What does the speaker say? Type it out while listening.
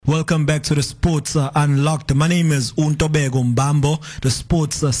Welcome back to the Sports Unlocked. My name is Untobego Mbambo. The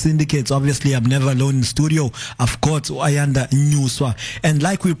Sports Syndicates. Obviously, I'm never alone in studio. I've got Ayanda Newswa. And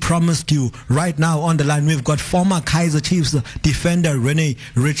like we promised you, right now on the line, we've got former Kaizer Chiefs defender Rene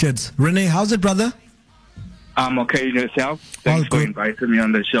Richards. Rene, how's it, brother? I'm okay. Yourself? Thanks for inviting me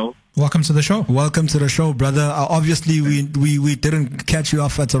on the show. Welcome to the show. Welcome to the show, brother. Obviously, we didn't catch you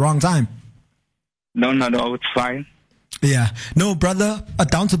off at the wrong time. No, it's fine. Yeah. No, brother,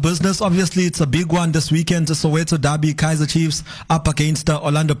 down to business. Obviously, it's a big one this weekend. The Soweto Derby, Kaizer Chiefs up against the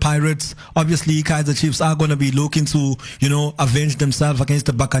Orlando Pirates. Obviously, Kaizer Chiefs are going to be looking to, avenge themselves against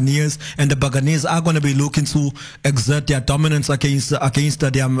the Buccaneers. And the Buccaneers are going to be looking to exert their dominance against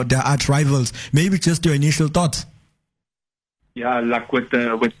their arch rivals. Maybe just your initial thoughts. Yeah, like with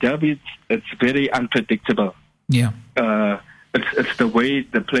Derby, it's very unpredictable. Yeah. It's the way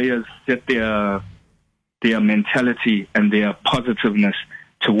the players set their mentality and their positiveness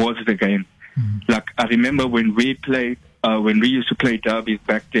towards the game. Like I remember when we used to play derbies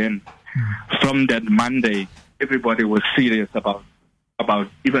back then, from that Monday, everybody was serious about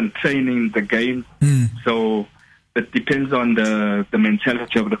even training the game. So it depends on the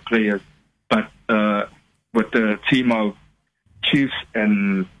mentality of the players. But with the team of Chiefs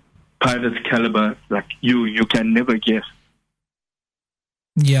and Pirates caliber, like you can never guess.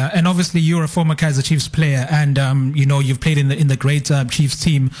 Yeah, and obviously you're a former Kaizer Chiefs player, and you've played in the great Chiefs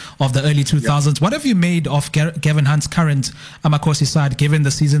team of the early 2000s. Yep. What have you made of Gavin Hunt's current Amakosi side, given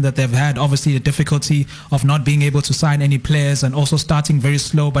the season that they've had? Obviously, the difficulty of not being able to sign any players and also starting very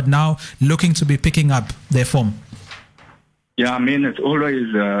slow, but now looking to be picking up their form. Yeah, I mean, it's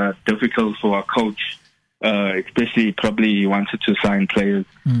always difficult for a coach, especially probably he wanted to sign players.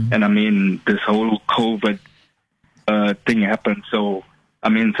 And I mean, this whole COVID thing happened, so I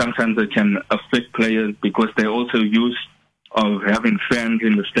mean, sometimes it can affect players because they're also used of having fans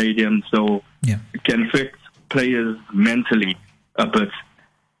in the stadium, so it can affect players mentally a bit.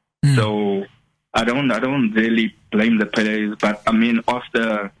 So I don't really blame the players, but I mean,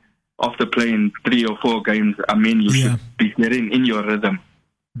 after playing 3 or 4 games, I mean, you should be getting in your rhythm.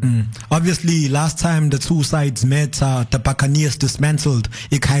 Obviously, last time the two sides met, the Buccaneers dismantled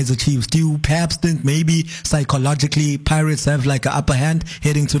the Kaizer Chiefs. Do you perhaps think maybe psychologically Pirates have like an upper hand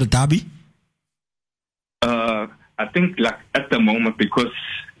heading to the derby? I think like at the moment, because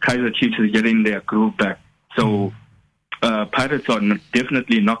Kaizer Chiefs is getting their groove back, so Pirates are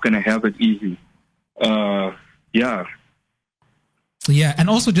definitely not going to have it easy. Yeah, and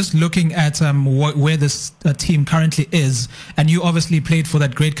also just looking at where this team currently is, and you obviously played for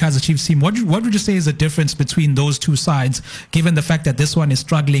that great Kaizer Chiefs team. What would you say is the difference between those two sides, given the fact that this one is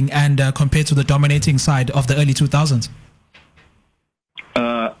struggling and compared to the dominating side of the early 2000s?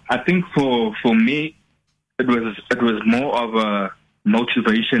 I think for me, it was more of a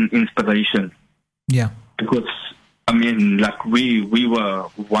motivation, inspiration. Yeah. Because I mean, like we were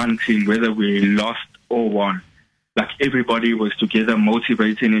one team, whether we lost or won. Like everybody was together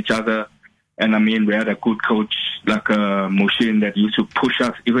motivating each other. And I mean, we had a good coach like Moshin that used to push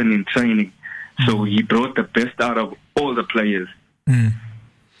us even in training. So he brought the best out of all the players.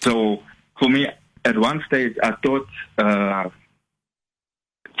 So for me, at one stage, I thought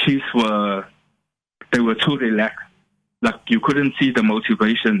Chiefs were too relaxed. Like you couldn't see the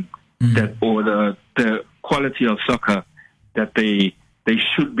motivation that or the quality of soccer that they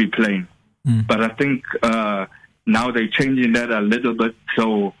should be playing. But I think now they're changing that a little bit,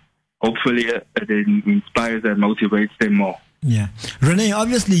 so hopefully it inspires and motivates them more. Yeah. Rene,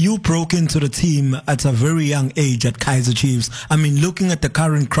 obviously you broke into the team at a very young age at Kaizer Chiefs. I mean, looking at the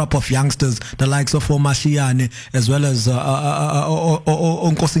current crop of youngsters, the likes of Omashiane, as well as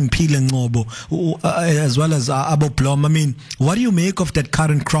Onkosing Pile Ngobo, as well as Abo Blom. I mean, what do you make of that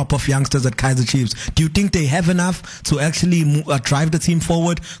current crop of youngsters at Kaizer Chiefs? Do you think they have enough to actually drive the team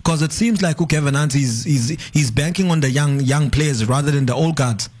forward? Because it seems like Kevin Hunt he's banking on the young players rather than the old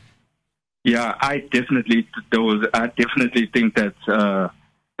guards. Yeah, I definitely think that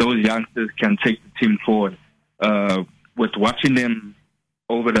those youngsters can take the team forward. With watching them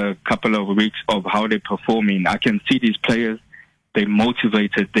over the couple of weeks of how they're performing, I can see these players. They're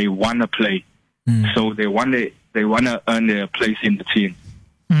motivated. They want to play, so they want to earn their place in the team.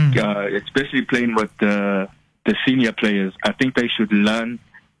 Especially playing with the senior players, I think they should learn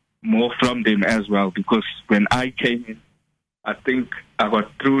more from them as well. Because when I came in, I think I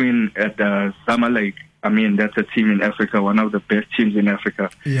got through in at Summer Lake. I mean, that's a team in Africa, one of the best teams in Africa.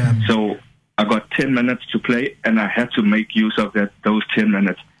 Yeah. So I got 10 minutes to play, and I had to make use of those 10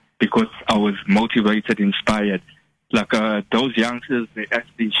 minutes because I was motivated, inspired. Like those youngsters, they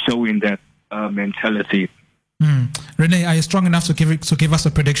actually showing that mentality. Rene, are you strong enough to give us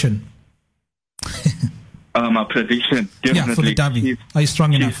a prediction? A prediction, definitely. Yeah, for the derby. Chiefs, are you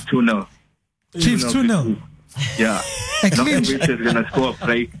strong enough? 2-0. Chiefs 2-0. Yeah. Nothing is going to score a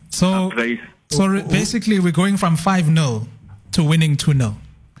break. So basically, we're going from 5-0 to winning 2-0.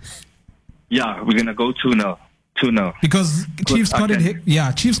 Yeah, we're going to go 2-0. 2-0. Because Chiefs got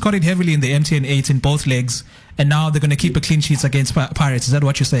it. Chiefs got it heavily in the MTN 8 in both legs, and now they're going to keep a clean sheet against Pirates. Is that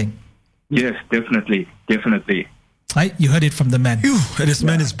what you're saying? Yes, definitely. You heard it from the man. This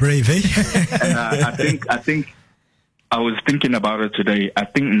man is brave, eh? And, I think I was thinking about it today. I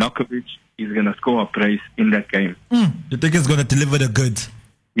think Nokovic is going to score a brace in that game. You think he's going to deliver the goods?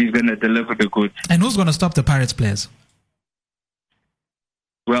 He's going to deliver the goods. And who's going to stop the Pirates players?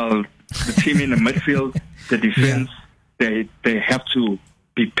 Well, the team in the midfield, the defense, they have to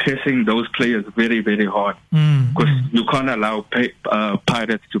be pressing those players very, very hard. Because you can't allow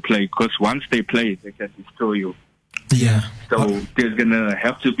Pirates to play. Because once they play, they can destroy you. Yeah. So there's going to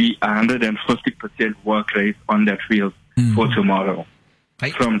have to be 150% work rate on that field for tomorrow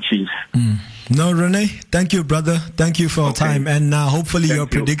from Chiefs. No, Rene, thank you, brother. Thank you for your time. And hopefully your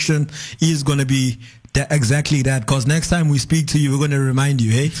prediction is going to be exactly that. Because next time we speak to you, we're going to remind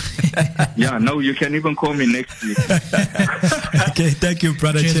you, hey? Yeah, no, you can even call me next week. Okay, thank you,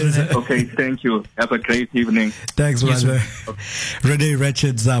 brother. Cheers. Okay, thank you. Have a great evening. Thanks, brother. Rene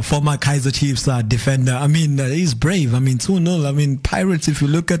Richards, former Kaizer Chiefs defender. I mean, he's brave. I mean, 2-0. I mean, Pirates, if you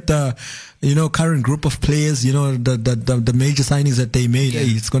look at the current group of players, the major signings that they made,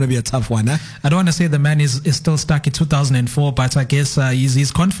 it's going to be a tough one. Huh? I don't want to say the man is still stuck in 2004, but I guess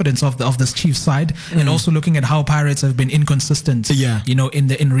his confidence of this Chiefs side, and also looking at how Pirates have been inconsistent.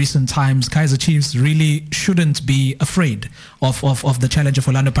 In recent times, Kaizer Chiefs really shouldn't be afraid of the challenge of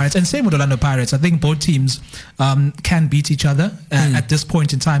Orlando Pirates, and same with Orlando Pirates. I think both teams can beat each other at this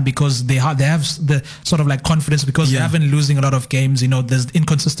point in time because they have the sort of like confidence because they haven't losing a lot of games. There's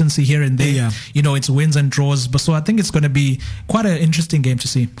inconsistency here and there. It's wins and draws. But so I think it's going to be quite an interesting game to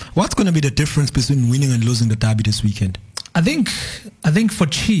see. What's going to be the difference between winning and losing the derby this weekend? I think for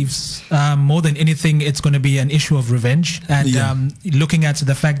Chiefs, more than anything, it's going to be an issue of revenge and looking at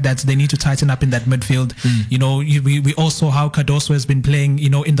the fact that they need to tighten up in that midfield. We also how Cardoso has been playing,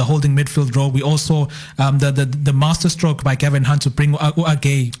 in the holding midfield role. We also the masterstroke by Kevin Hunt to bring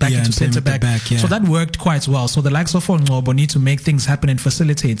Uagay back into centre back. So that worked quite well. So the likes of Ongobo need to make things happen and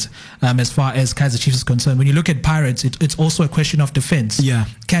facilitate as far as Kaizer Chiefs is concerned. When you look at Pirates, it's also a question of defence.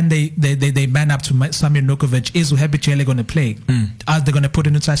 Can they man up to Samir Nukovic? Is Uhebichele going to play? Are they going to put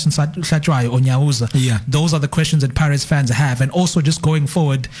in Tyson Satrai or Nyauza? Those are the questions that Pirates fans have. And also just going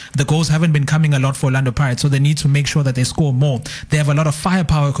forward, the goals haven't been coming a lot for Orlando Pirates, so they need to make sure that they score more. They have a lot of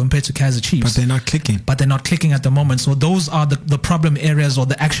firepower compared to Kaizer Chiefs. But they're not clicking. At the moment. So those are the problem areas or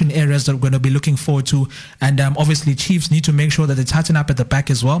the action areas that we're going to be looking forward to. And obviously Chiefs need to make sure that they tighten up at the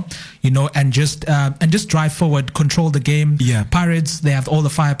back as well, and just drive forward, control the game. Pirates, they have all the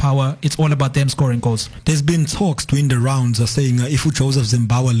firepower. It's all about them scoring goals. There's been talks during the rounds saying if Joseph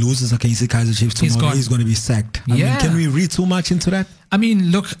Zimbabwe loses against the Kaizer Chiefs tomorrow, he's going to be sacked. I mean, can we read too much into that? I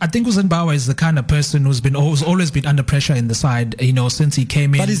mean, look, I think Zimbabwe is the kind of person who's always been under pressure in the side, since he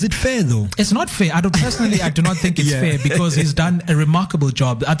came in. But is it fair though? It's not fair. I do not think it's fair because he's done a remarkable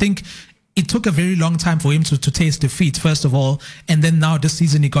job. I think it took a very long time for him to taste defeat, first of all, and then now this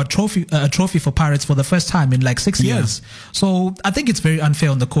season he got a trophy for Pirates for the first time in like 6 years. So I think it's very unfair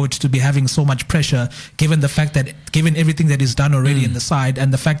on the coach to be having so much pressure, given everything that he's done already in the side,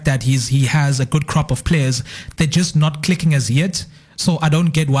 and the fact that he has a good crop of players. They're just not clicking as yet. So I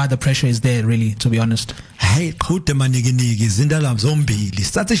don't get why the pressure is there, really, to be honest. Hey, zindala zombili.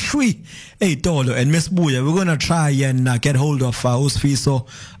 Such a shwi. Hey, Tolo and Miss Buya, we're gonna try and get hold of Usfiso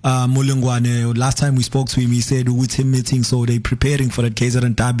Mulungwane. Last time we spoke to him, he said with him meeting, so they preparing for that Kaizer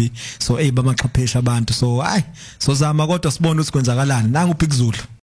and derby. So hey, bama kapesha bantu. So zama kodwa sibona ukuthi kwenzakalani. Nangu Pixul.